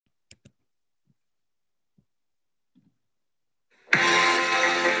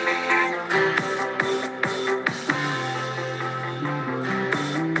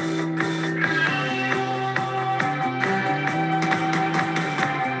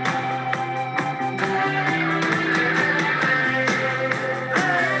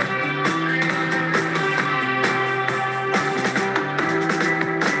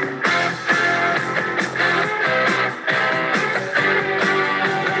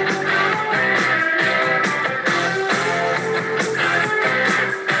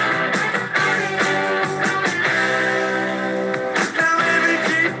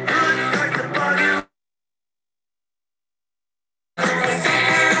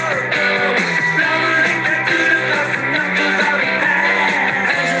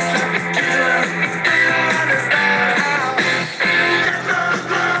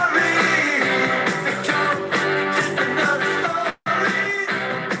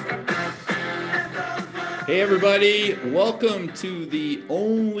Hey, everybody. Welcome to the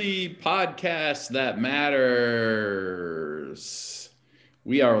only podcast that matters.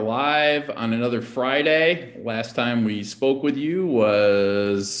 We are live on another Friday. Last time we spoke with you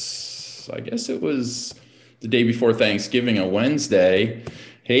was, I guess it was the day before Thanksgiving, a Wednesday.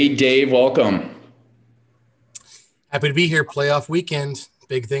 Hey, Dave, welcome. Happy to be here. Playoff weekend.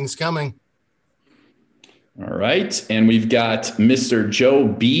 Big things coming. All right. And we've got Mr. Joe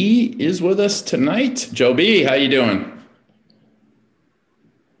B is with us tonight. Joe B, how you doing?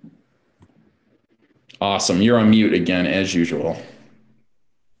 Awesome. You're on mute again, as usual.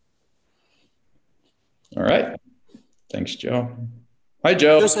 All right. Thanks, Joe. Hi,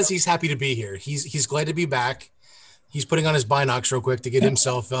 Joe. Joe says he's happy to be here. He's glad to be back. He's putting on his binocs real quick to get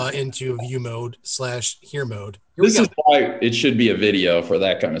himself into view mode / hear mode. This is why it should be a video for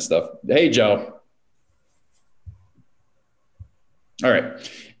that kind of stuff. Hey, Joe. All right.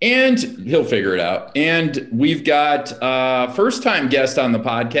 And he'll figure it out. And we've got first-time guest on the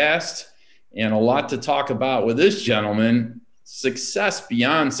podcast and a lot to talk about with this gentleman. Success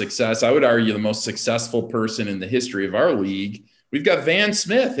beyond success. I would argue the most successful person in the history of our league. We've got Van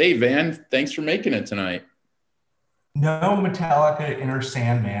Smith. Hey, Van, thanks for making it tonight. No Metallica Inner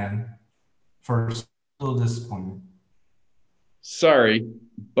Sandman for still disappointed. Sorry,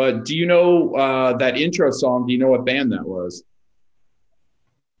 but do you know that intro song? Do you know what band that was?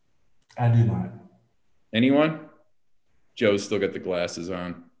 I do not. Anyone? Joe's still got the glasses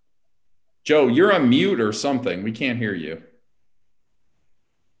on. Joe, you're on mute or something. We can't hear you.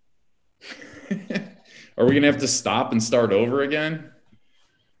 Are we going to have to stop and start over again?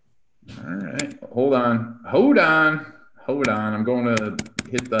 All right. Hold on. I'm going to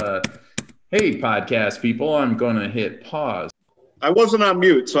hit the, hey, podcast people, I'm going to hit pause. I wasn't on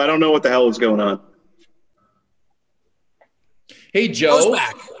mute, so I don't know what the hell is going on. Hey, Joe. Joe's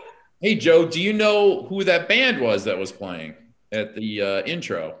back. Hey, Joe, do you know who that band was that was playing at the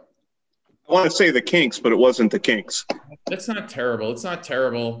intro? I want to say the Kinks, but it wasn't the Kinks. That's not terrible. It's not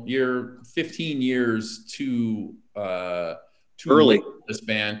terrible. You're 15 years too early. This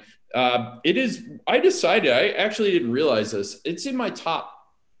band. It is. I decided. I actually didn't realize this. It's in my top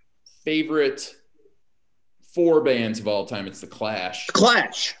favorite 4 bands of all time. It's the Clash.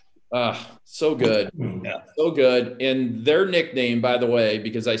 Clash. So good. Yeah. So good. And their nickname, by the way,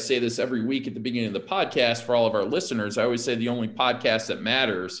 because I say this every week at the beginning of the podcast for all of our listeners, I always say the only podcast that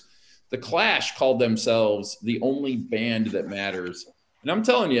matters. The Clash called themselves the only band that matters. And I'm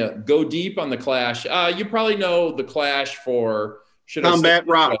telling you, go deep on the Clash. You probably know the Clash for Combat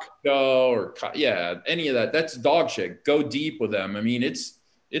Rock. Or any of that. That's dog shit. Go deep with them. I mean,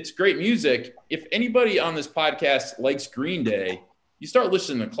 it's great music. If anybody on this podcast likes Green Day, you start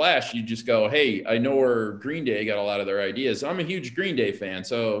listening to Clash, you just go, hey, I know where Green Day got a lot of their ideas. I'm a huge Green Day fan,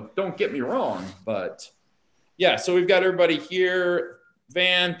 so don't get me wrong. But yeah, so we've got everybody here.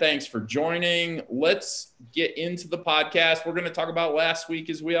 Van, thanks for joining. Let's get into the podcast. We're going to talk about last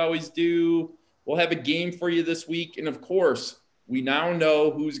week as we always do. We'll have a game for you this week. And of course, we now know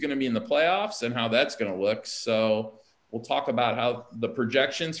who's going to be in the playoffs and how that's going to look. So we'll talk about how the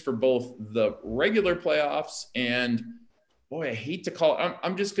projections for both the regular playoffs and, boy, I hate to call it,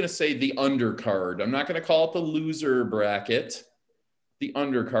 I'm just going to say the undercard. I'm not going to call it the loser bracket, the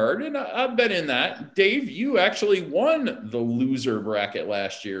undercard. And I've been in that. Dave, you actually won the loser bracket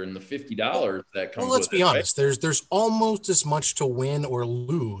last year and the $50 that comes with it. Well, let's be honest. Right? There's almost as much to win or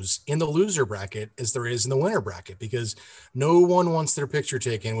lose in the loser bracket as there is in the winner bracket, because no one wants their picture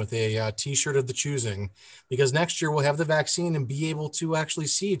taken with a T-shirt of the choosing, because next year we'll have the vaccine and be able to actually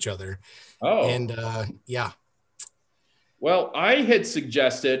see each other. Oh. And yeah. Well, I had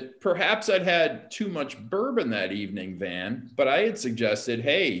suggested perhaps I'd had too much bourbon that evening, Van, but I had suggested,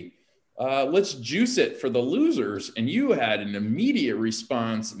 hey, let's juice it for the losers. And you had an immediate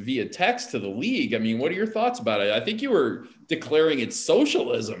response via text to the league. I mean, what are your thoughts about it? I think you were declaring it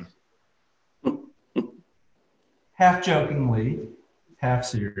socialism. Half jokingly, half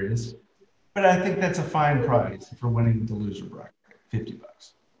serious. But I think that's a fine prize for winning the loser bracket, $50.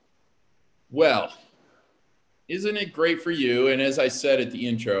 Well, isn't it great for you? And as I said at the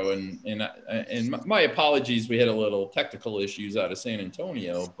intro, and my apologies, we had a little technical issues out of San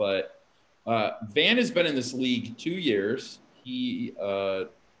Antonio, but Van has been in this league 2 years. He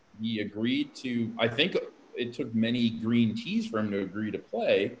agreed to, I think it took many green teas for him to agree to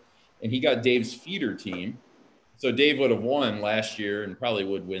play, and he got Dave's feeder team. So Dave would have won last year and probably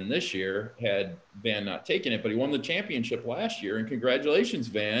would win this year had Van not taken it, but he won the championship last year. And congratulations,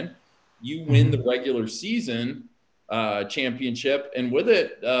 Van. You win the regular season championship, and with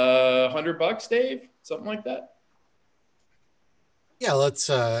it, $100, Dave, something like that. Yeah, let's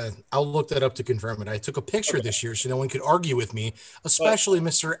I'll look that up to confirm it. I took a picture this year so no one could argue with me, especially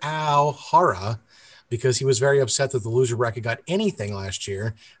Mr. Al Hara, because he was very upset that the loser bracket got anything last year,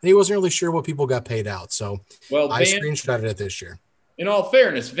 and he wasn't really sure what people got paid out. So Well, I Van, screenshotted it this year. in all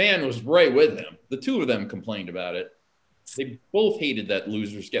fairness, Van was right with him. The two of them complained about it. They both hated that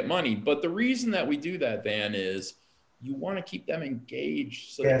losers get money. But the reason that we do that, Van, is you want to keep them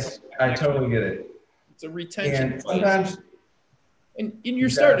engaged. So Yes, I totally get it. it's a retention. And sometimes and you're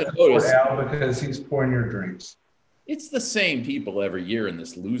starting to notice Al because he's pouring your drinks. it's the same people every year in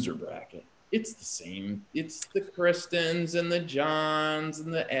this loser bracket. It's the same. It's the Kristens and the Johns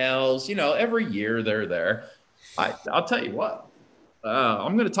and the L's. You know, every year they're there. I'll tell you what.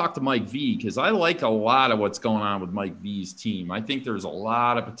 I'm going to talk to Mike V because I like a lot of what's going on with Mike V's team. I think there's a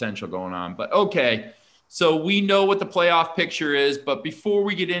lot of potential going on. But okay, so we know what the playoff picture is. But before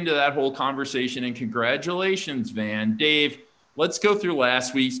we get into that whole conversation, and congratulations, Van, Dave, let's go through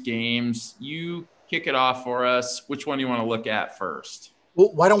last week's games. You kick it off for us. Which one do you want to look at first?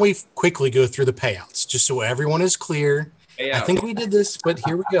 Well, why don't we quickly go through the payouts just so everyone is clear? I think we did this, but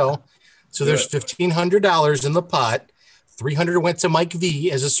here we go. So there's $1,500 in the pot. 300 went to Mike V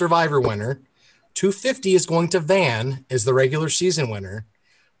as a survivor winner. 250 is going to Van as the regular season winner.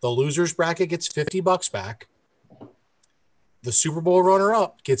 The losers bracket gets $50 back. The Super Bowl runner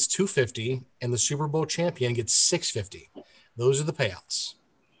up gets $250, and the Super Bowl champion gets $650. Those are the payouts.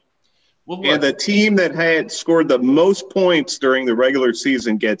 Well, And the team that had scored the most points during the regular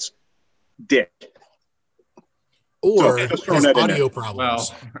season gets dick. Or just has throwing that in audio there.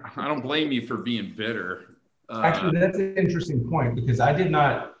 problems. well, I don't blame you for being bitter. Actually, that's an interesting point because I did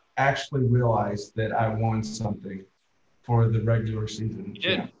not actually realize that I won something for the regular season. You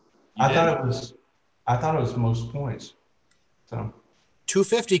did. I thought it was most points. So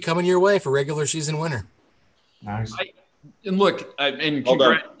 $250 coming your way for regular season winner. nice. And look, and Well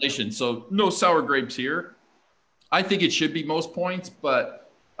done. congratulations. So no sour grapes here. I think it should be most points,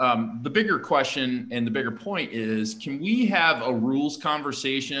 but the bigger question and the bigger point is, can we have a rules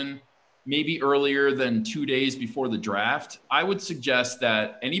conversation maybe earlier than 2 days before the draft? I would suggest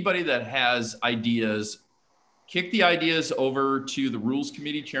that anybody that has ideas, kick the ideas over to the rules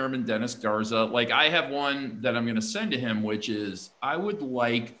committee chairman, Dennis Garza. Like I have one that I'm going to send to him, which is I would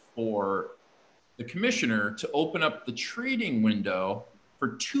like for the commissioner to open up the trading window for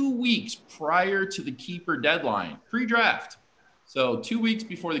 2 weeks prior to the keeper deadline, pre-draft. So 2 weeks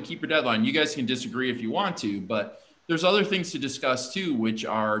before the keeper deadline. You guys can disagree if you want to, but there's other things to discuss too, which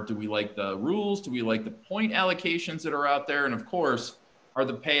are, do we like the rules? Do we like the point allocations that are out there? And of course, are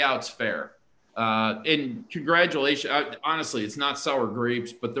the payouts fair? And congratulations. Honestly, it's not sour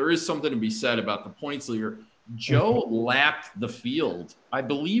grapes, but there is something to be said about the points leader. Joe lapped the field. I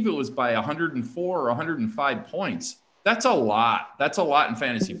believe it was by 104 or 105 points. That's a lot. That's a lot in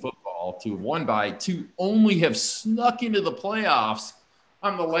fantasy football to have won by, to only have snuck into the playoffs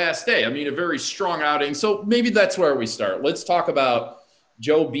on the last day. I mean, a very strong outing. So maybe that's where we start. Let's talk about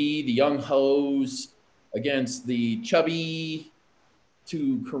Joe B, the young hose, against the chubby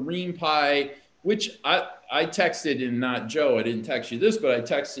to Kareem Pie, which I texted, and not Joe, I didn't text you this, but I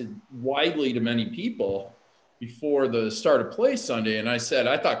texted widely to many people before the start of play Sunday. And I said,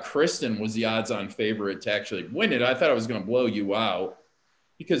 I thought Kristen was the odds-on favorite to actually win it. I thought I was going to blow you out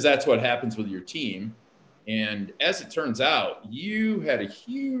because that's what happens with your team. And as it turns out, you had a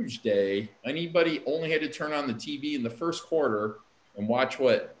huge day. Anybody only had to turn on the TV in the first quarter and watch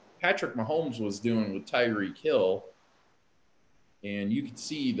what Patrick Mahomes was doing with Tyreek Hill. And you could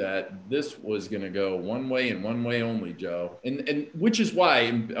see that this was going to go one way and one way only, Joe. And which is why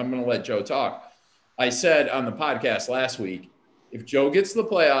I'm going to let Joe talk. I said on the podcast last week, if Joe gets to the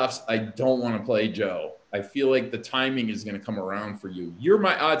playoffs, I don't want to play Joe. I feel like the timing is going to come around for you. You're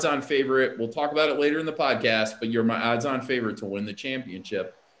my odds-on favorite. We'll talk about it later in the podcast, but you're my odds-on favorite to win the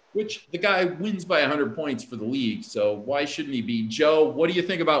championship, which the guy wins by 100 points for the league. So why shouldn't he be? Joe, what do you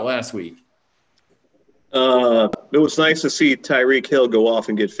think about last week? It was nice to see Tyreek Hill go off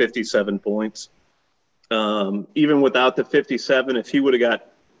and get 57 points. Even without the 57, if he would have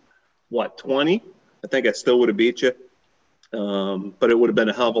got, 20, I think I still would have beat you. But it would have been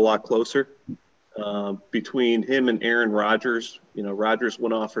a hell of a lot closer. Between him and Aaron Rodgers, Rodgers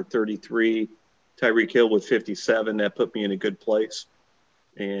went off for 33, Tyreek Hill with 57. That put me in a good place.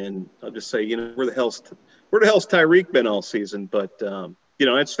 And I'll just say, where the hell's Tyreek been all season? But,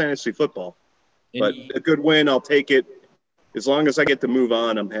 it's fantasy football. But a good win, I'll take it. As long as I get to move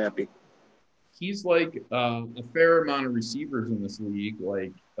on, I'm happy. He's like a fair amount of receivers in this league,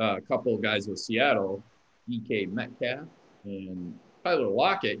 like a couple of guys with Seattle, DK Metcalf and Tyler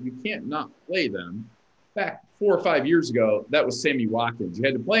Lockett. You can't not play them. back 4 or 5 years ago, that was Sammy Watkins. You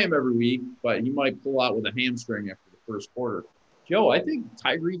had to play him every week, but he might pull out with a hamstring after the first quarter. Joe, I think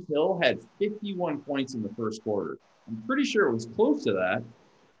Tyreek Hill had 51 points in the first quarter. I'm pretty sure it was close to that.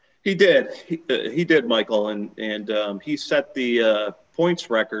 He did. He did, Michael, and he set the points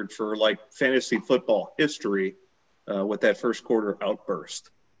record for like fantasy football history with that first quarter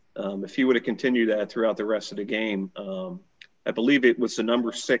outburst. If he would have continued that throughout the rest of the game, I believe it was the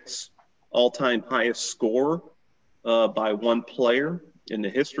number 6 all-time highest score by one player in the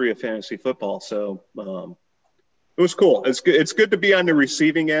history of fantasy football. So it was cool. It's good. It's good to be on the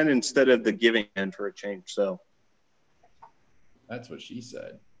receiving end instead of the giving end for a change. So that's what she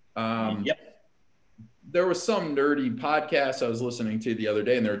said. Yep. There was some nerdy podcast I was listening to the other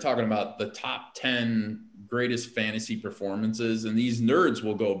day, and they were talking about the top 10 greatest fantasy performances. And these nerds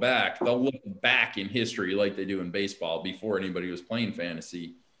will go back. They'll look back in history like they do in baseball before anybody was playing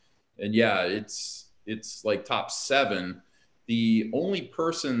fantasy. And yeah, it's like top 7. The only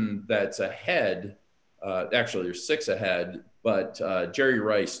person that's ahead, actually there's 6 ahead, but Jerry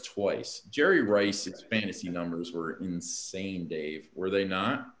Rice twice. Jerry Rice's fantasy numbers were insane, Dave. Were they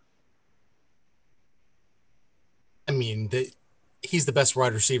not? I mean, he's the best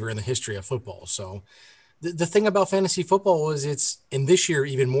wide receiver in the history of football. So the thing about fantasy football is it's, in this year,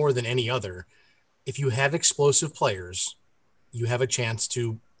 even more than any other, if you have explosive players, you have a chance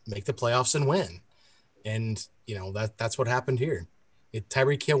to make the playoffs and win. And, you know, that's what happened here.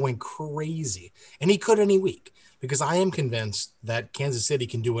 Tyreek Hill went crazy, and he could any week, because I am convinced that Kansas City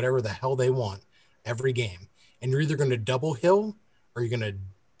can do whatever the hell they want every game. And you're either going to double Hill or you're going to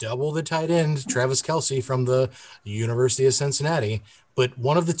double the tight end, Travis Kelce from the University of Cincinnati. But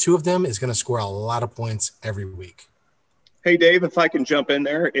one of the two of them is going to score a lot of points every week. Hey, Dave, if I can jump in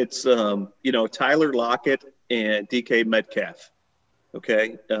there, it's, Tyler Lockett and DK Metcalf.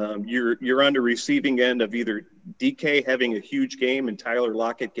 Okay. You're on the receiving end of either DK having a huge game and Tyler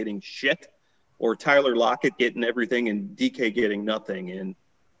Lockett getting shit, or Tyler Lockett getting everything and DK getting nothing. And,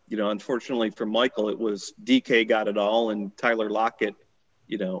 unfortunately for Michael, it was DK got it all and Tyler Lockett,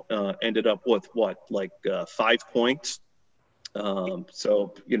 ended up with 5 points. Timing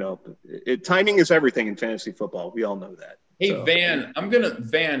is everything in fantasy football. We all know that. Hey, Van,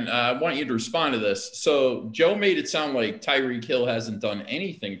 I want you to respond to this. So Joe made it sound like Tyreek Hill hasn't done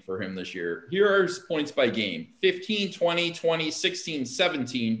anything for him this year. Here are his points by game: 15, 20, 20, 16,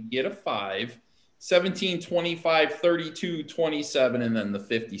 17. He had a 5, 17, 25, 32, 27, and then the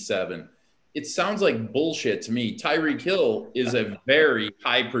 57. It sounds like bullshit to me. Tyreek Hill is a very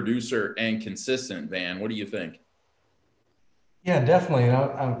high producer and consistent, Van. What do you think? Yeah, definitely.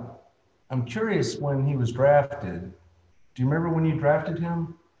 I'm curious when he was drafted. Do you remember when you drafted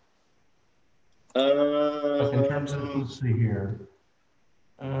him? In terms of, let's see here.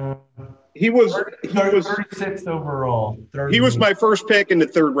 He was 36th overall. He was my first pick in the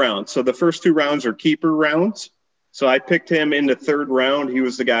 3rd round. So the first 2 rounds are keeper rounds. So I picked him in the 3rd round. He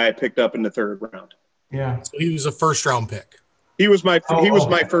was the guy I picked up in the 3rd round. Yeah. So he was a first-round pick. He was my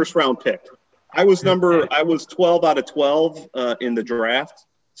first-round pick. I was 12 out of 12 in the draft.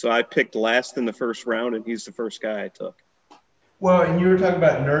 So I picked last in the 1st round, and he's the first guy I took. Well, and you were talking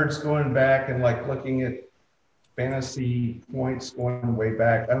about nerds going back and looking at fantasy points going way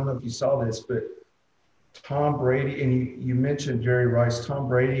back. I don't know if you saw this, but Tom Brady, and you mentioned Jerry Rice. Tom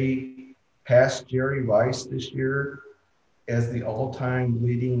Brady passed Jerry Rice this year as the all-time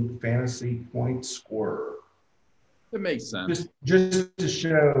leading fantasy point scorer. That makes sense. Just to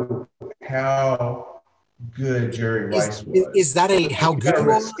show how good Jerry Rice was. Is that a how good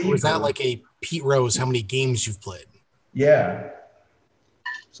you are, or is that like a Pete Rose, how many games you've played? Yeah.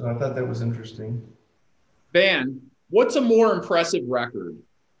 So I thought that was interesting. Van, what's a more impressive record?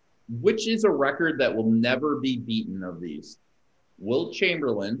 Which is a record that will never be beaten of these? Wilt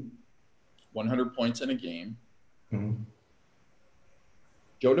Chamberlain, 100 points in a game. Mm-hmm.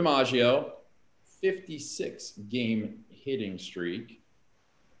 Joe DiMaggio, 56-game hitting streak.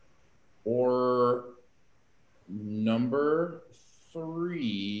 Or number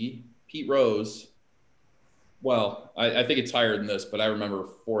 3, Pete Rose. Well, I think it's higher than this, but I remember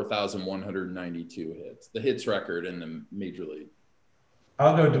 4,192 hits, the hits record in the major league.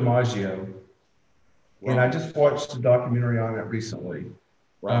 I'll go DiMaggio. And I just watched a documentary on it recently.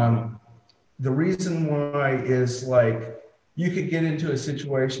 Right. The reason why is you could get into a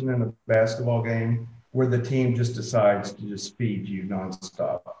situation in a basketball game where the team just decides to just feed you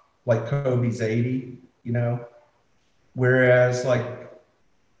nonstop, like Kobe's 80, whereas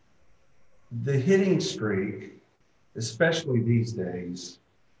the hitting streak, especially these days,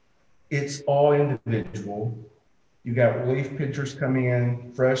 it's all individual. You got relief pitchers coming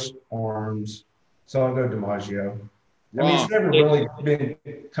in, fresh arms, So I'll go DiMaggio. I mean, Wrong. he's never really been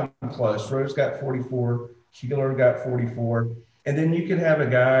come close. Rose got 44, Keeler got 44. And then you could have a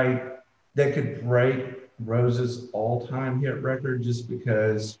guy that could break Rose's all-time hit record just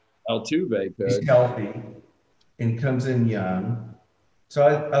because Altuve he's could. healthy and comes in young. So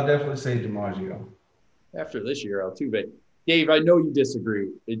I'll definitely say DiMaggio. After this year, Altuve. Dave, I know you disagree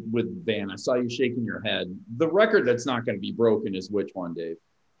with Van. I saw you shaking your head. The record that's not going to be broken is which one, Dave?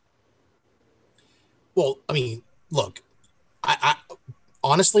 Well, I mean, look, I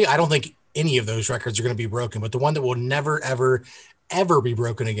honestly, I don't think any of those records are going to be broken, but the one that will never, ever, ever be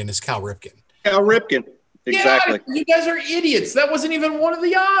broken again is Cal Ripken. Cal Ripken. Exactly. Yeah, you guys are idiots. That wasn't even one of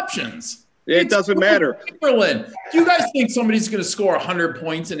the options. It doesn't matter. Chamberlain. Do you guys think somebody's going to score 100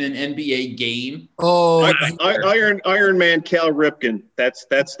 points in an NBA game? Oh, Iron Man Cal Ripken. That's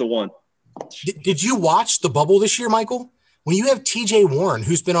the one. Did you watch the bubble this year, Michael? When you have TJ Warren,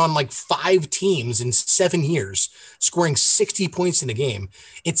 who's been on like 5 teams in 7 years, scoring 60 points in a game,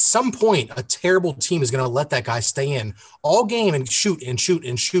 at some point, a terrible team is going to let that guy stay in all game and shoot and shoot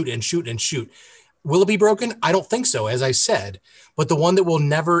and shoot and shoot and shoot. Will it be broken? I don't think so, as I said. But the one that will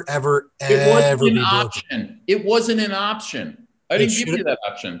never, ever, ever be broken. It wasn't an option. I didn't give you that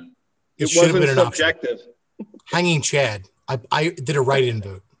option. It wasn't subjective. Hanging Chad. I did a write-in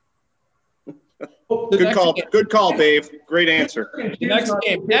vote. Good call, Dave. Great answer. The next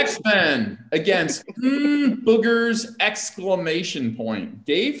game, X-Men against Boogers! Exclamation point.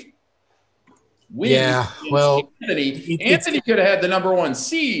 Dave? Win. Yeah, well, Anthony could have had the number 1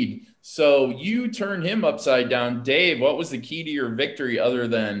 seed. So you turned him upside down. Dave, what was the key to your victory other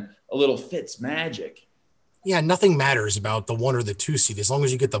than a little Fitz magic? Yeah, nothing matters about the 1 or the 2 seed as long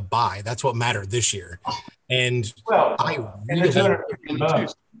as you get the bye. That's what mattered this year. And I really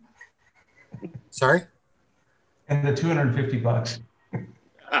Sorry? And the $250.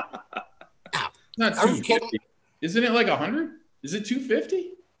 Not Are you kidding? Isn't it like 100? Is it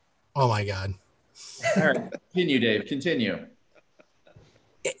 250? Oh my God. All right. Continue, Dave. Continue.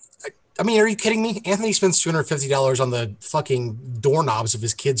 I mean, are you kidding me? Anthony spends $250 on the fucking doorknobs of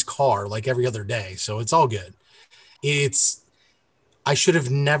his kid's car like every other day. So it's all good. I should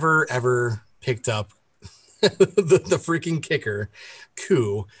have never, ever picked up the freaking kicker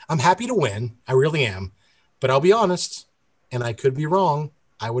coup. I'm happy to win. I really am. But I'll be honest, and I could be wrong.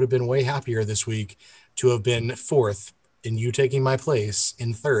 I would have been way happier this week to have been 4th and you taking my place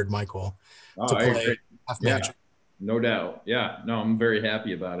in 3rd, Michael, to play half Magic. No doubt. Yeah. No, I'm very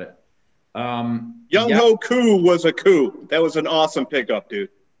happy about it. Young Ho Koo was a coup. That was an awesome pickup, dude.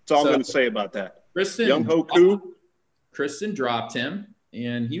 That's all I'm going to say about that. Young Ho Koo. Kristen dropped him,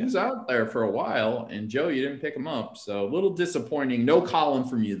 and he was out there for a while. And Joe, you didn't pick him up, so a little disappointing. No column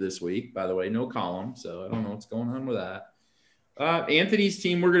from you this week, by the way. No column, so I don't know what's going on with that. Anthony's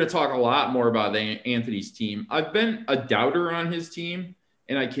team. We're going to talk a lot more about Anthony's team. I've been a doubter on his team,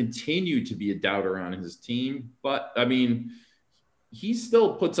 and I continue to be a doubter on his team. But I mean, he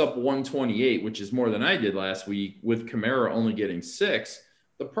still puts up 128, which is more than I did last week, with Kamara only getting 6.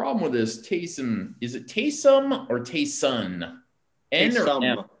 The problem with this Taysom, is it Taysom or Taysun? N or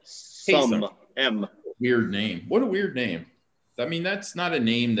M? Taysom. M. Weird name. What a weird name. I mean, that's not a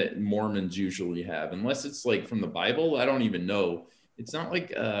name that Mormons usually have, unless it's like from the Bible. I don't even know. It's not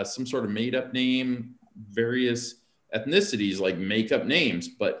like some sort of made up name. Various ethnicities like make up names,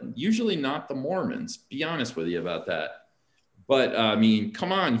 but usually not the Mormons. Be honest with you about that. But, I mean,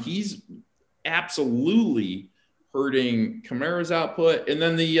 come on. He's absolutely hurting Kamara's output. And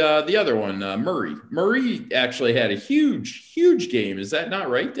then the other one, Murray. Murray actually had a huge game. Is that not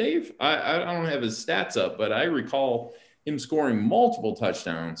right, Dave? I don't have his stats up, but I recall him scoring multiple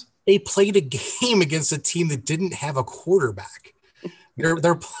touchdowns. They played a game against a team that didn't have a quarterback.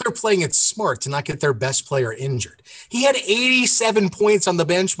 They're playing it smart to not get their best player injured. He had 87 points on the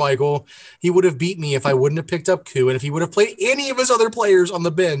bench, Michael. He would have beat me if I wouldn't have picked up Koo, and if he would have played any of his other players on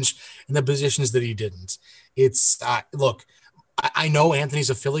the bench in the positions that he didn't. It's look, I know Anthony's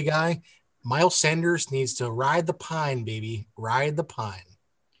a Philly guy. Miles Sanders needs to ride the pine, baby. Ride the pine.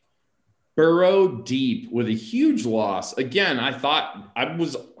 Burrow deep with a huge loss. Again,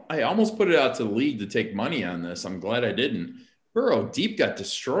 I almost put it out to the league to take money on this. I'm glad I didn't. Burrow deep got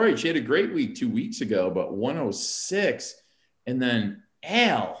destroyed. She had a great week 2 weeks ago, but 106. And then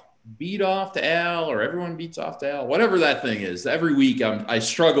Al beat off to Al, or everyone beats off to Al, whatever that thing is. Every week I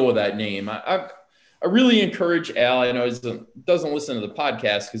struggle with that name. I really encourage Al. I know he doesn't listen to the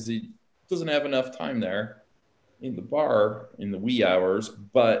podcast because he doesn't have enough time there in the bar in the wee hours,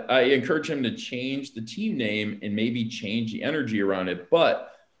 but I encourage him to change the team name and maybe change the energy around it.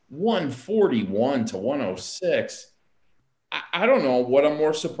 But 141 to 106. I don't know what I'm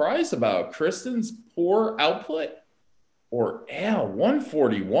more surprised about, Kristen's poor output or Al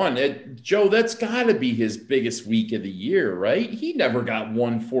 141. Joe, that's got to be his biggest week of the year, right? He never got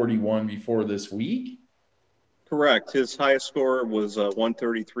 141 before this week. Correct. His highest score was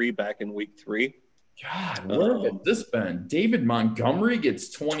 133 back in week 3. God, where has this been? David Montgomery gets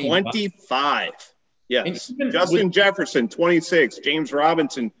 25. Yes. Justin Jefferson, 26. James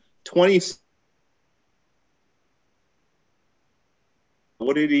Robinson, 20.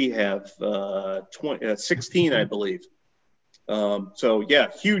 What did he have? 16, I believe. So, yeah,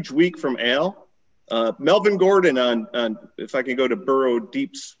 huge week from Al. Melvin Gordon on if I can go to Burrow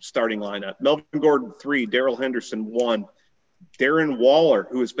Deep's starting lineup. Melvin Gordon, 3. Darrell Henderson, 1. Darren Waller,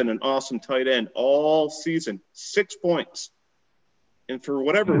 who has been an awesome tight end all season, 6 points. And for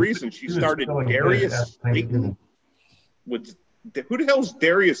whatever reason, she started Darius Slayton. Who the hell's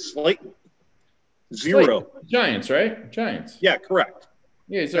Darius Slayton? 0. Giants, right? Giants. Yeah, correct.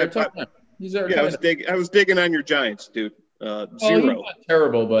 Yeah, he's our tight end. I was digging on your Giants, dude. 0. He's not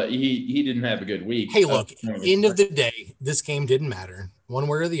terrible, but he didn't have a good week. Hey, look, end of the day, this game didn't matter one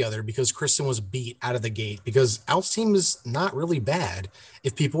way or the other because Kristen was beat out of the gate because Al's team is not really bad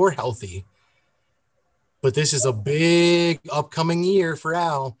if people were healthy. But this is a big upcoming year for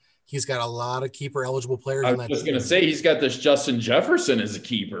Al. He's got a lot of keeper eligible players on that team. I was just going to say, he's got this Justin Jefferson as a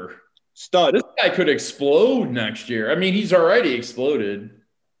keeper. Stud. This guy could explode next year. I mean, he's already exploded.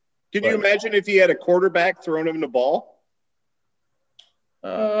 Can you imagine if he had a quarterback throwing him the ball?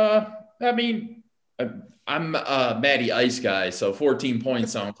 I mean, I'm a Matty Ice guy, so 14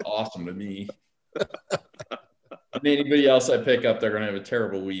 points sounds awesome to me. And anybody else I pick up, they're going to have a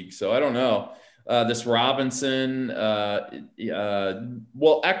terrible week. So I don't know. This Robinson,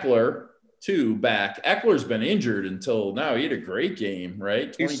 Eckler, too, back. Eckler's been injured until now. He had a great game,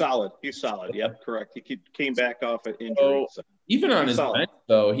 right? He's solid. Yep, correct. He came back off an injury. So even on his bench,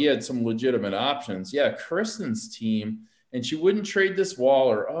 though, he had some legitimate options. Yeah, Kristen's team, and she wouldn't trade this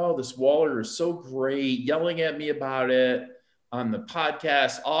Waller. Oh, this Waller is so great, yelling at me about it on the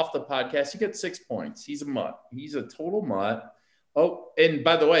podcast, off the podcast. He got 6 points. He's a mutt. He's a total mutt. Oh, and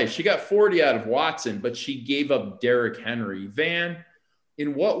by the way, she got 40 out of Watson, but she gave up Derrick Henry. Van,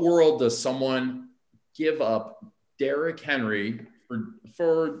 in what world does someone give up Derrick Henry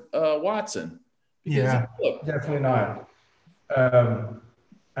for Watson? Yeah, definitely not.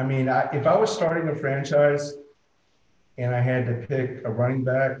 I mean, if I was starting a franchise and I had to pick a running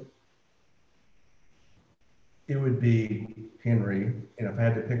back, it would be Henry. And if I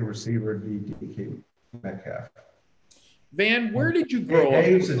had to pick a receiver, it'd be DK Metcalf. Van, where did you grow up?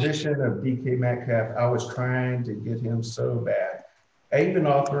 Dave's edition of DK Metcalf, I was trying to get him so bad. I even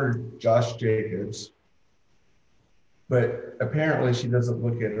offered Josh Jacobs, but apparently she doesn't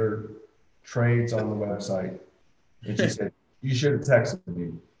look at her trades on the website. And she said, you should have texted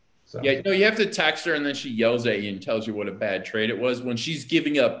me. So. Yeah, no, you have to text her and then she yells at you and tells you what a bad trade it was when she's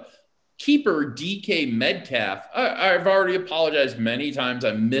giving up keeper DK Metcalf. I've already apologized many times.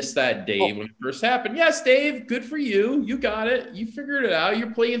 I missed that, Dave, when it first happened. Yes, Dave, good for you. You got it. You figured it out.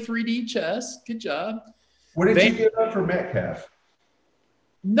 You're playing 3D chess. Good job. What did you give up for Metcalf?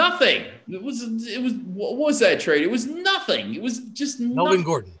 Nothing. It was. What was that trade? It was nothing. It was just Melvin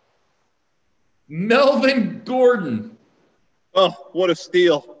Gordon. Melvin Gordon. Oh, what a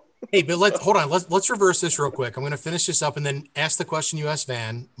steal. Hey, but let's reverse this real quick. I'm going to finish this up and then ask the question you asked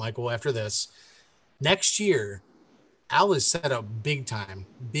Van, Michael, after this. Next year, Al is set up big time.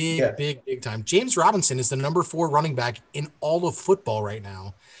 Big time. James Robinson is the number 4 running back in all of football right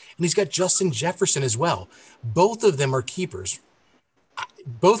now. And he's got Justin Jefferson as well. Both of them are keepers.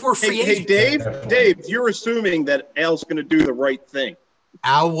 Both were free agents. Hey, Dave, you're assuming that Al's going to do the right thing.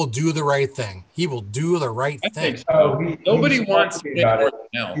 Al will do the right thing. He will do the right thing. So. Nobody wants to get more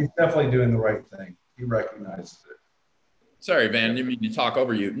than Al. He's definitely doing the right thing. He recognizes it. Sorry, Van, didn't mean to talk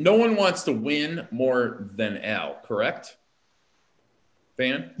over you. No one wants to win more than Al, correct?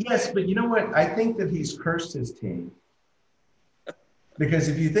 Van? Yes, but you know what? I think that he's cursed his team. Because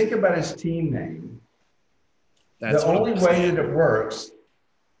if you think about his team name, the only way that it works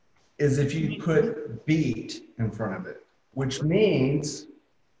is if you put beat in front of it, which means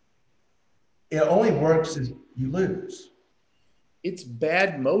it only works if you lose. It's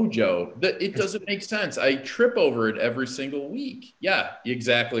bad mojo. It doesn't make sense. I trip over it every single week. Yeah,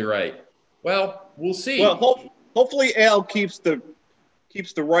 exactly right. Well, we'll see. Well, hopefully Al keeps the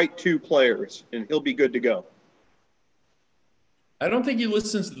right 2 players, and he'll be good to go. I don't think he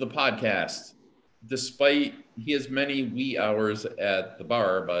listens to the podcast, despite he has many wee hours at the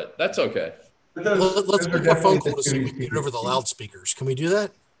bar, but that's okay. Let's make a phone call to see if we can get it over the loudspeakers. Can we do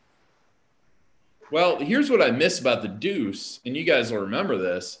that? Well, here's what I miss about the Deuce, and you guys will remember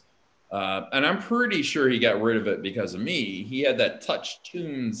this. And I'm pretty sure he got rid of it because of me. He had that Touch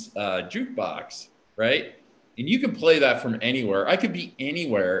Tunes jukebox, right? And you could play that from anywhere. I could be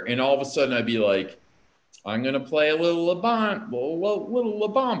anywhere, and all of a sudden I'd be like, I'm going to play a little La Bamba,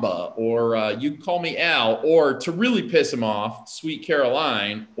 or You Call Me Al, or to really piss him off, Sweet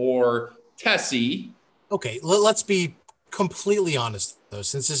Caroline, or Tessie. Okay, let's be completely honest, though,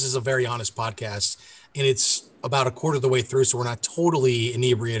 since this is a very honest podcast, and it's about a quarter of the way through, so we're not totally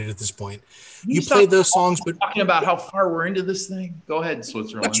inebriated at this point. You played those songs, but talking about how far we're into this thing. Go ahead,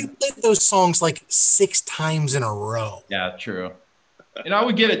 Switzerland. But you played those songs like 6 times in a row. Yeah, true. And I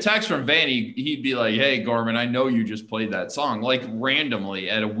would get a text from Van. He'd be like, "Hey, Gorman, I know you just played that song like randomly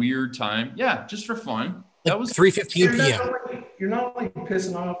at a weird time. Yeah, just for fun." That was 3:15 p.m. You're not only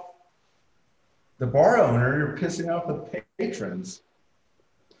pissing off the bar owner, you're pissing off the patrons.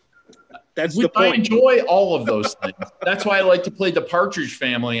 That's the point. I enjoy all of those things. That's why I like to play the Partridge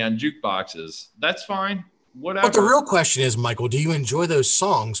Family on jukeboxes. That's fine. Whatever. But the real question is, Michael, do you enjoy those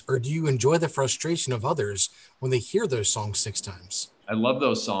songs, or do you enjoy the frustration of others when they hear those songs 6 times? I love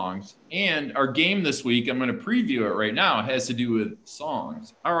those songs. And our game this week, I'm going to preview it right now. It has to do with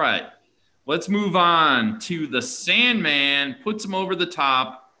songs. All right. Let's move on to the Sandman. Puts him over the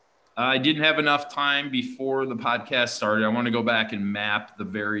top. I didn't have enough time before the podcast started. I want to go back and map the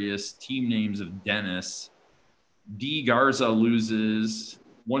various team names of Dennis. D. Garza loses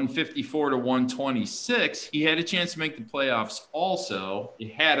 154 to 126. He had a chance to make the playoffs also.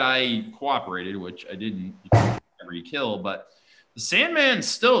 Had I cooperated, which I didn't every kill, but the Sandman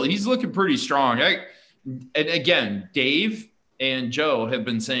still, he's looking pretty strong. And again, Dave and Joe have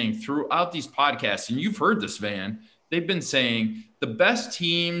been saying throughout these podcasts, and you've heard this, Van, they've been saying the best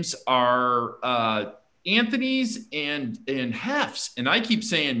teams are Anthony's and Hef's. And I keep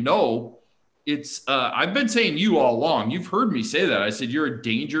saying, no, it's I've been saying you all along. You've heard me say that. I said, you're a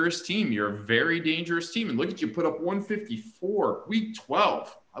dangerous team. You're a very dangerous team. And look at you put up 154, week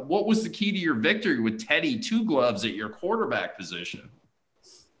 12. What was the key to your victory with Teddy Two Gloves at your quarterback position?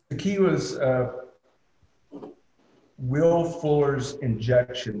 The key was Will Fuller's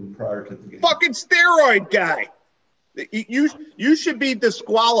injection prior to the game. Fucking steroid guy. You should be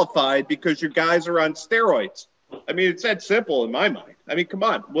disqualified because your guys are on steroids. I mean, it's that simple in my mind. I mean, come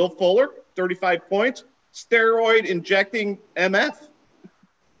on. Will Fuller, 35 points, steroid injecting MF.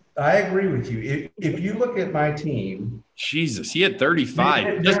 I agree with you. If you look at my team. Jesus, he had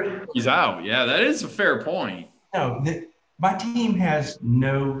 35. He's out. Yeah, that is a fair point. No, my team has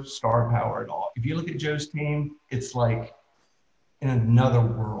no star power at all. If you look at Joe's team, it's like in another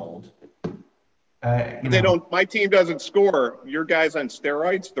world. My team doesn't score. Your guys on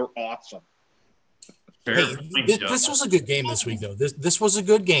steroids, they're awesome. Hey, this was a good game this week, though. This was a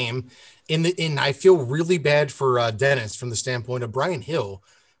good game, and I feel really bad for Dennis from the standpoint of Brian Hill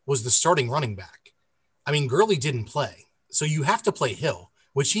was the starting running back. I mean, Gurley didn't play, so you have to play Hill,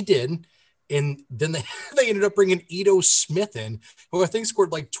 which he did, and then they ended up bringing Ito Smith in, who I think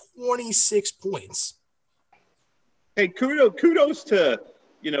scored like 26 points. Hey, kudos to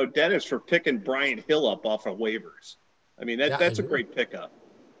Dennis for picking Brian Hill up off of waivers. I mean, that's a great pickup.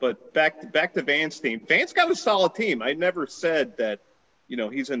 But back to Van's team. Van's got a solid team. I never said that,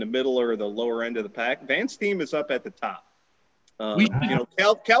 he's in the middle or the lower end of the pack. Van's team is up at the top.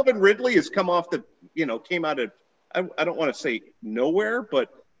 Calvin Ridley has come off came out of, I don't want to say nowhere,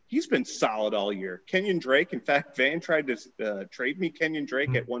 but he's been solid all year. Kenyon Drake, in fact, Van tried to trade me Kenyon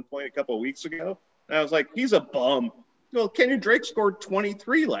Drake at one point a couple of weeks ago. And I was like, he's a bum. Well, Kenyon Drake scored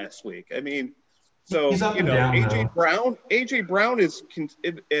 23 last week. I mean, so, AJ Brown is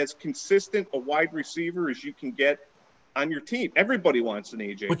as consistent a wide receiver as you can get on your team. Everybody wants an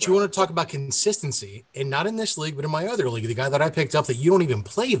AJ Brown. But you want to talk about consistency, and not in this league, but in my other league, the guy that I picked up that you don't even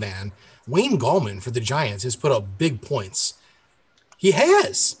play, Van, Wayne Gallman for the Giants has put up big points. He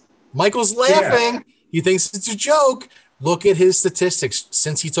has. Michael's laughing. Yeah. He thinks it's a joke. Look at his statistics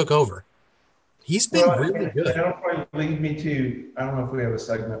since he took over. He's been really good. That'll probably lead me to, I don't know if we have a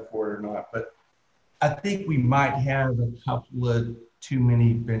segment for it or not, but I think we might have a couple of too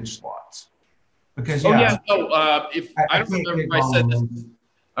many bench slots. Because I don't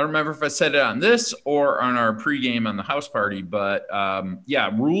remember if I said it on this or on our pregame on the house party, but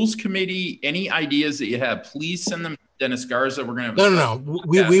rules committee, any ideas that you have, please send them to Dennis Garza. We're gonna have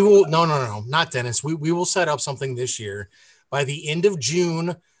we will not Dennis. We will set up something this year. By the end of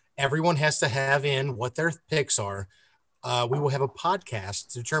June, everyone has to have in what their picks are. We will have a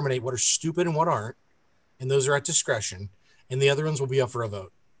podcast to determine what are stupid and what aren't, and those are at discretion, and the other ones will be up for a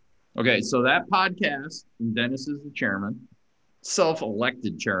vote. Okay, so that podcast, Dennis is the chairman,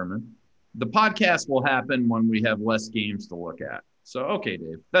 self-elected chairman. The podcast will happen when we have less games to look at. So, okay,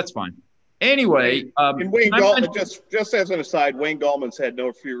 Dave, that's fine. Anyway, and Wayne Gallman, just as an aside, Wayne Gallman's had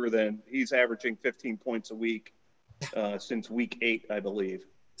no fewer than he's averaging 15 points a week since week 8, I believe.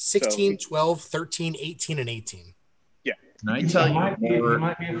 16, 12, 13, 18, and 18. Yeah. Can I tell you he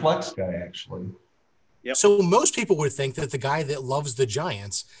might be a flex guy, actually. Yep. So most people would think that the guy that loves the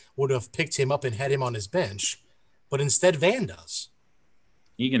Giants would have picked him up and had him on his bench, but instead Van does.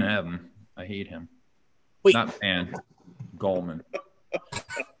 You can have him. I hate him. Wait. Not Van. Gallman.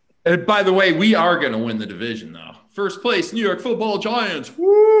 And by the way, we are going to win the division, though. First place, New York Football Giants.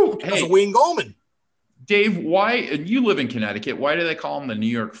 Woo! Hey, Wayne Gallman. Dave, why? And you live in Connecticut. Why do they call them the New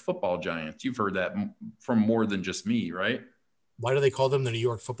York Football Giants? You've heard that from more than just me, right? Why do they call them the New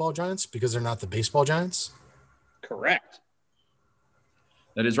York Football Giants? Because they're not the baseball Giants? Correct.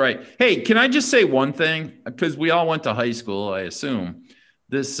 That is right. Hey, can I just say one thing? Because we all went to high school, I assume.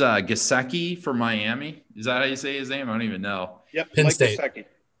 This Gesicki from Miami, is that how you say his name? I don't even know. Yep. Penn Mike State. Gesicki.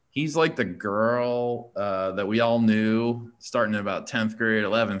 He's like the girl that we all knew starting in about 10th grade,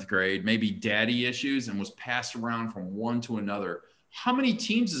 11th grade, maybe daddy issues, and was passed around from one to another. How many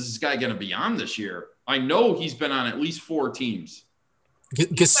teams is this guy going to be on this year? I know he's been on at least 4 teams.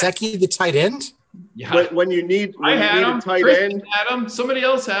 Gesicki, the tight end? Yeah. When you need, I had him. a tight Chris end. had him. Somebody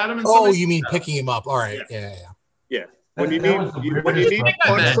else had him. And Oh, somebody you mean else had him. picking him up. All right. Yeah. Yeah. When That you was the need weirdest to stuff.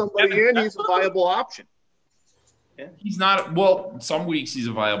 punch somebody in, he's a viable option. He's not – well, some weeks he's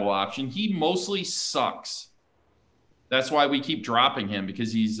a viable option. He mostly sucks. That's why we keep dropping him,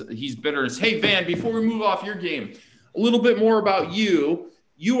 because he's bitter. Hey, Van, before we move off your game, a little bit more about you.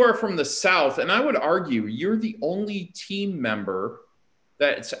 You are from the South, and I would argue you're the only team member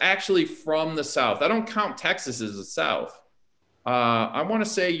that's actually from the South. I don't count Texas as the South. I want to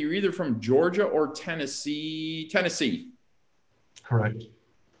say you're either from Georgia or Tennessee. Tennessee. Correct.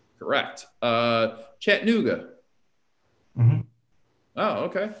 Chattanooga. Mm-hmm. Oh,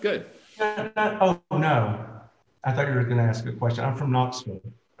 okay, good. Oh, no. I thought you were going to ask a question. I'm from Knoxville,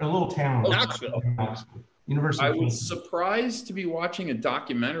 a little town. Knoxville. University. I of was Kansas. surprised to be watching a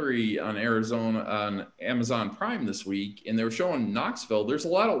documentary on Amazon Prime this week, and they were showing Knoxville. There's a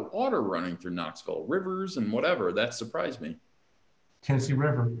lot of water running through Knoxville, rivers and whatever. That surprised me. Tennessee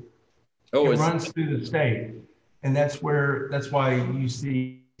River. Oh, It it's runs through the state, and that's why you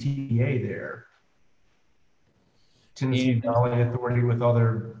see TVA there. Tennessee Valley Authority with all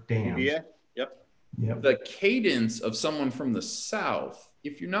their dams. Yeah. Yep. Yep. the cadence of someone from the South.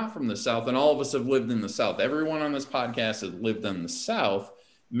 If you're not from the South, and all of us have lived in the South, everyone on this podcast has lived in the South.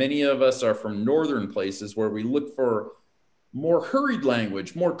 Many of us are from northern places where we look for more hurried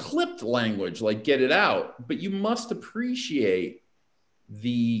language, more clipped language, like get it out. But you must appreciate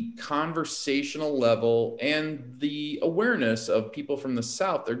the conversational level and the awareness of people from the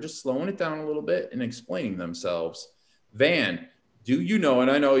South. They're just slowing it down a little bit and explaining themselves. Van, do you know,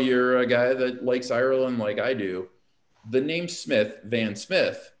 and I know you're a guy that likes Ireland like I do, the name Smith, Van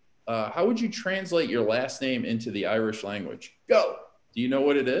Smith, how would you translate your last name into the Irish language? Go. Do you know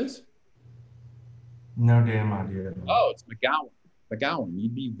what it is? No damn idea. Oh, it's McGowan. McGowan.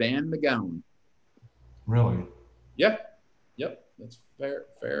 You'd be Van McGowan. Really? Yeah. Yep. That's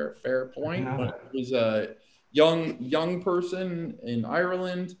fair point. know When that. I was a young person in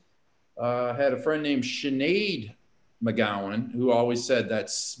Ireland, had a friend named Sinead McGowan who always said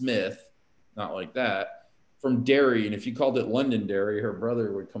that's Smith, not like that, from Derry. And if you called it Londonderry, her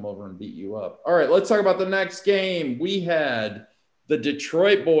brother would come over and beat you up. All right, let's talk about the next game. We had the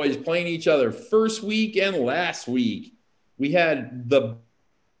Detroit boys playing each other first week and last week. We had the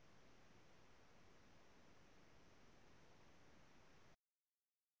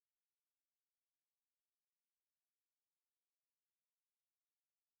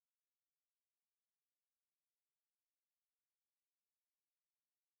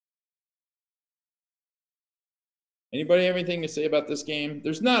Anybody have anything to say about this game?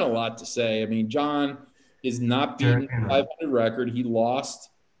 There's not a lot to say. I mean, John is not beating Derrick Henry. 500 record. He lost.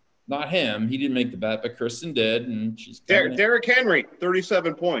 Not him. He didn't make the bet, but Kristen did, and she's coming in. Derrick Henry,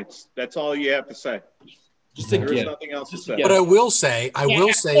 37 points. That's all you have to say. Just There's again. nothing else to Just say. again. But I will say,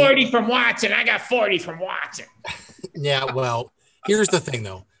 40 from Watson. I got 40 from Watson. yeah, well, here's the thing,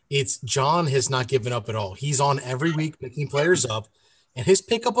 though. It's John has not given up at all. He's on every week picking players up, and his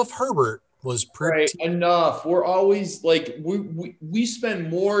pickup of Herbert was pretty. Right, enough. We're always like we spend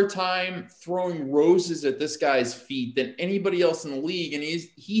more time throwing roses at this guy's feet than anybody else in the league, and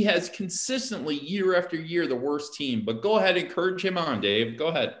he has consistently year after year the worst team. But go ahead, encourage him on, Dave. Go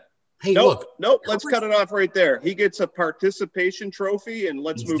ahead. Hey, Nope. look, Let's cut it off right there. He gets a participation trophy, and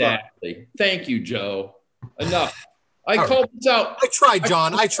let's move on. Exactly. Thank you, Joe. Enough. I All called this out. I tried,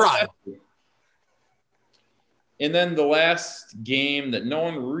 John. I tried. And then the last game that no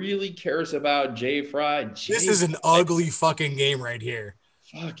one really cares about, Jay Fry. This is an ugly fucking game right here.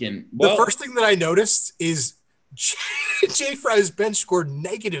 Fucking the first thing that I noticed is Jay Fry's bench scored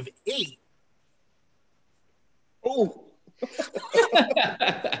 -8. Oh.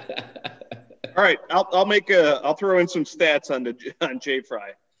 All right, I'll throw in some stats on Jay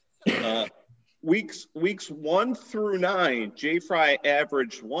Fry. Weeks 1 through 9, Jay Fry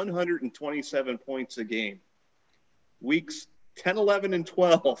averaged 127 points a game. Weeks 10, 11, and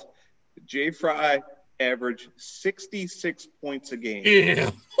 12, Jay Fry averaged 66 points a game.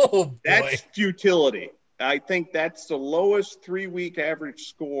 Yeah. Oh, boy. That's futility. I think that's the lowest 3-week average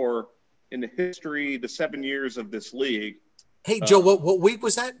score in the history, the 7 years of this league. Hey, Joe, what week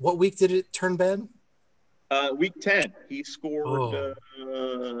was that? What week did it turn bad? Week 10, he scored.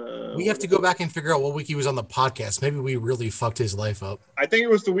 We have to go back and figure out what week he was on the podcast. Maybe we really fucked his life up. I think it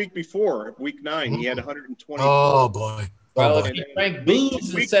was the week before, week 9. He had 120. Oh, boy. Well, if he drank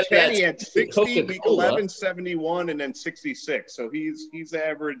booze week instead 10, of he had 60, Coca-Cola. week 11, 71, and then 66. So he's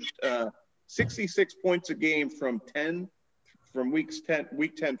averaged 66 points a game from week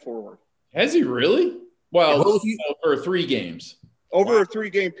 10 forward. Has he really? Well, Well, for 3 games. Over a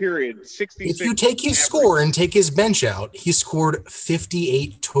 3-game period, 66. If you take his score and take his bench out, he scored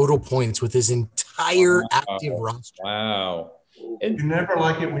 58 total points with his entire active roster. Wow. You never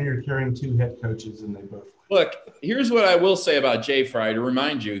like it when you're carrying 2 head coaches and they both win. Look, here's what I will say about Jay Fry to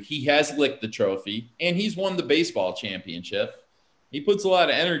remind you. He has licked the trophy, and he's won the baseball championship. He puts a lot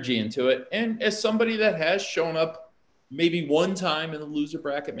of energy into it. And as somebody that has shown up maybe one time in the loser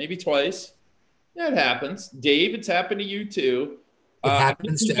bracket, maybe twice, that happens. Dave, it's happened to you too. It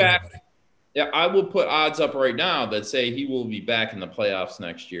happens to everybody. Yeah, I will put odds up right now that say he will be back in the playoffs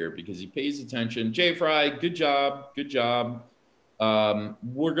next year because he pays attention. Jay Fry, good job. Good job.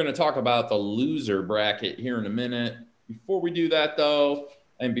 We're going to talk about the loser bracket here in a minute. Before we do that, though,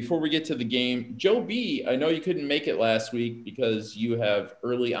 and before we get to the game, Joe B., I know you couldn't make it last week because you have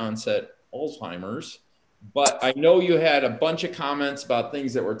early onset Alzheimer's, but I know you had a bunch of comments about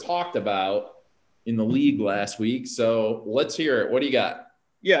things that were talked about in the league last week. So let's hear it. What do you got?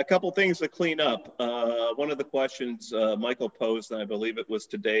 Yeah, a couple things to clean up. One of the questions Michael posed, and I believe it was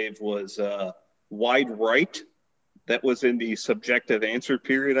to Dave, was wide right. That was in the subjective answer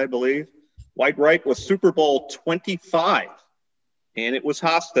period, I believe. Wide right was Super Bowl 25, and it was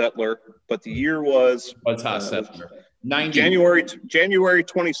Hostetler, but the year was Hostetler? 90. January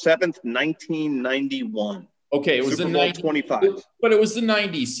 27th, 1991. Okay, it was Super the Bowl 90, 25. but it was the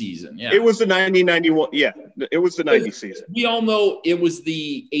 90s season. Yeah, it was the 1991. Yeah, it was the 90s season. We all know it was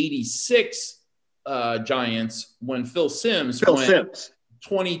the 86 Giants when Phil Simms went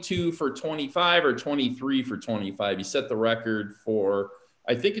 22 for 25 or 23 for 25. He set the record for,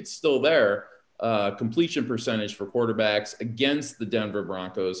 I think it's still there, completion percentage for quarterbacks against the Denver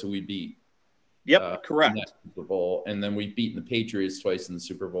Broncos, who we beat. Yep, correct. In that Super Bowl, and then we've beaten the Patriots twice in the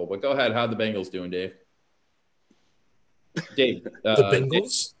Super Bowl. But go ahead, how the Bengals doing, Dave? Dave, the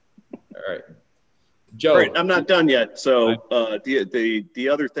Bengals. All right, Joe. All right, I'm not done yet. So the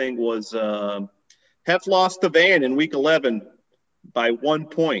other thing was Hef lost to Van in Week 11 by 1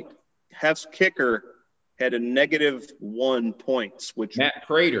 point. Hef's kicker had a -1 points, which Matt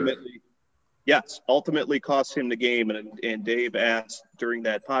Prater. Ultimately cost him the game. And Dave asked during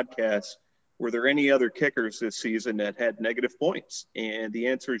that podcast, were there any other kickers this season that had negative points? And the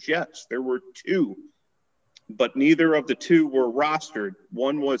answer is yes. There were 2. But neither of the 2 were rostered.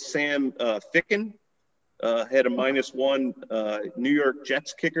 One was Sam Ficken, had a -1 New York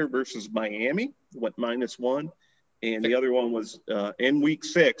Jets kicker versus Miami, went -1. And the other one was in Week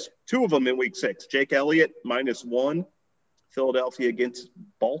 6, 2 of them in Week 6. Jake Elliott, -1, Philadelphia against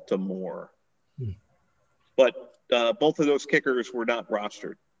Baltimore. But both of those kickers were not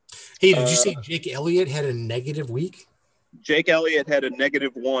rostered. Hey, did you say Jake Elliott had a negative week? Jake Elliott had a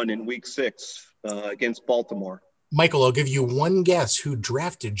 -1 in Week 6 against Baltimore. Michael, I'll give you one guess who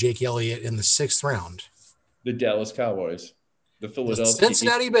drafted Jake Elliott in the 6th round. The Dallas Cowboys. The Philadelphia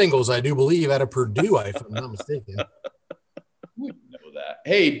Cincinnati Bengals, I do believe, out of Purdue, if I'm not mistaken. We know that.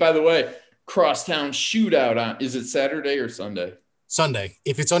 Hey, by the way, crosstown shootout is it Saturday or Sunday? Sunday.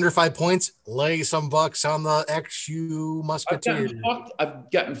 If it's under 5 points, lay some bucks on the XU Musketeer.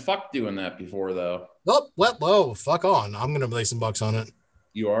 I've gotten fucked doing that before, though. Oh, well, whoa, fuck on. I'm going to lay some bucks on it.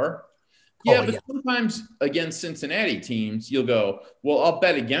 You are? Oh, Yeah, but sometimes against Cincinnati teams, you'll go, well, I'll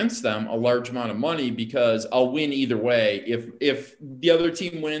bet against them a large amount of money because I'll win either way. If the other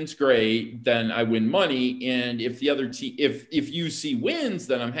team wins, great, then I win money. And if the other team, if UC wins,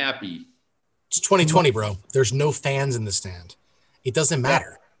 then I'm happy. It's 2020, bro. There's no fans in the stand. It doesn't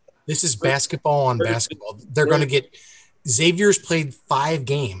matter. This is basketball on basketball. They're going to get Xavier's played 5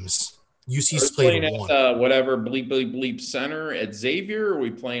 games. UC's played playing 1. at whatever bleep bleep bleep center at Xavier. Or are we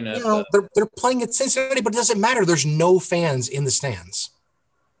playing at? They're playing at Cincinnati, but it doesn't matter. There's no fans in the stands.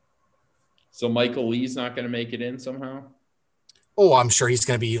 So Michael Lee's not going to make it in somehow. Oh, I'm sure he's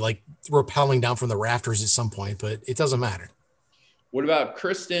going to be like rappelling down from the rafters at some point, but it doesn't matter. What about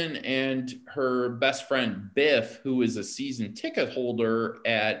Kristen and her best friend Biff, who is a season ticket holder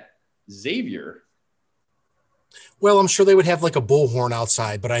at Xavier? Well, I'm sure they would have like a bullhorn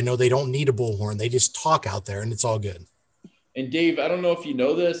outside, but I know they don't need a bullhorn. They just talk out there and it's all good. And Dave, I don't know if you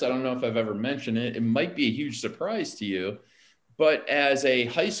know this. I don't know if I've ever mentioned it. It might be a huge surprise to you, but as a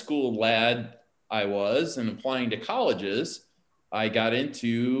high school lad, I was, and applying to colleges, I got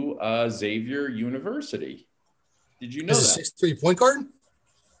into Xavier University. Did you know as that? A 6'3" point guard?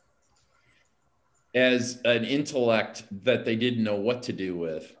 As an intellect that they didn't know what to do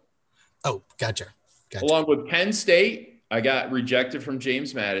with. Oh, gotcha. Along with Penn State, I got rejected from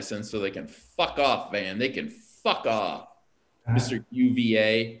James Madison, so they can fuck off, man. They can fuck off, Mr.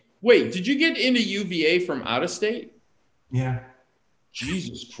 UVA. Wait, did you get into UVA from out of state? Yeah.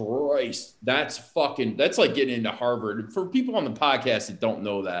 Jesus Christ. That's like getting into Harvard. For people on the podcast that don't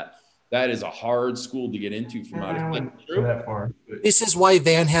know that, that is a hard school to get into from out of state. True. That far. This is why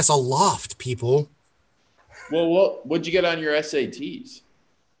Van has a loft, people. Well, what'd you get on your SATs?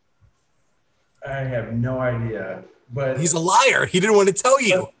 I have no idea, but He's a liar. He didn't want to tell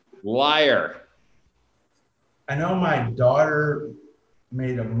you. Liar. I know my daughter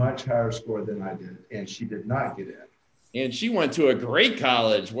made a much higher score than I did, and she did not get in. And she went to a great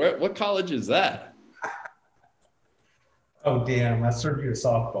college. What college is that? Oh, damn. I served you a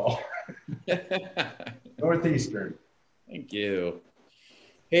softball. Northeastern. Thank you.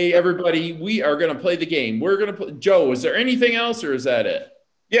 Hey, everybody, we are going to play the game. We're going to play. Joe, is there anything else or is that it?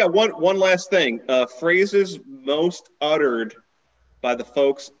 Yeah, one last thing. Phrases most uttered by the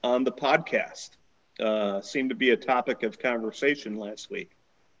folks on the podcast seemed to be a topic of conversation last week.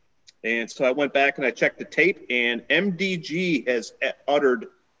 And so I went back and I checked the tape, and MDG has uttered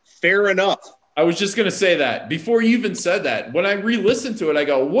 "fair enough." I was just going to say that. Before you even said that, when I re-listened to it, I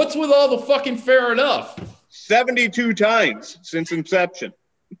go, what's with all the fucking fair enough? 72 times since inception.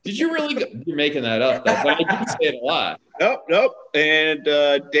 Did you really? You're making that up, though, but I did say it a lot. Nope. And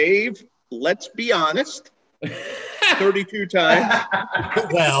Dave, let's be honest, 32 times.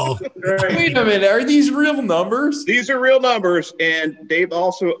 Well, Wait a minute. Are these real numbers? These are real numbers. And Dave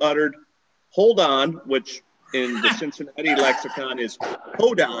also uttered "hold on," which in the Cincinnati lexicon is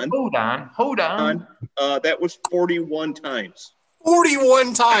 "hold on." Hold on. That was 41 times.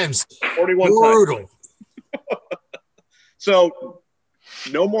 41 times. 41 Brutal. times. So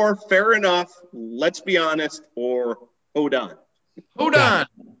no more "fair enough," "let's be honest," or "hold on." Hold on.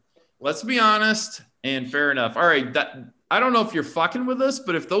 Let's be honest and fair enough. All right. I don't know if you're fucking with us,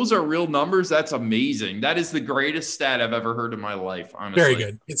 but if those are real numbers, that's amazing. That is the greatest stat I've ever heard in my life, honestly. Very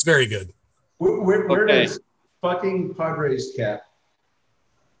good. It's very good. Where does fucking Padres cap?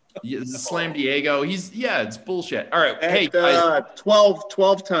 Yeah, Slam Diego. It's bullshit. All right. At, Hey, guys,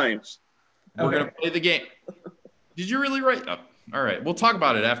 12 times. we're going to play the game. Did you really write? Oh, all right. We'll talk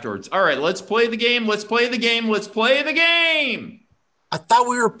about it afterwards. All right. Let's play the game. Let's play the game. Let's play the game. I thought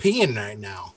we were peeing right now.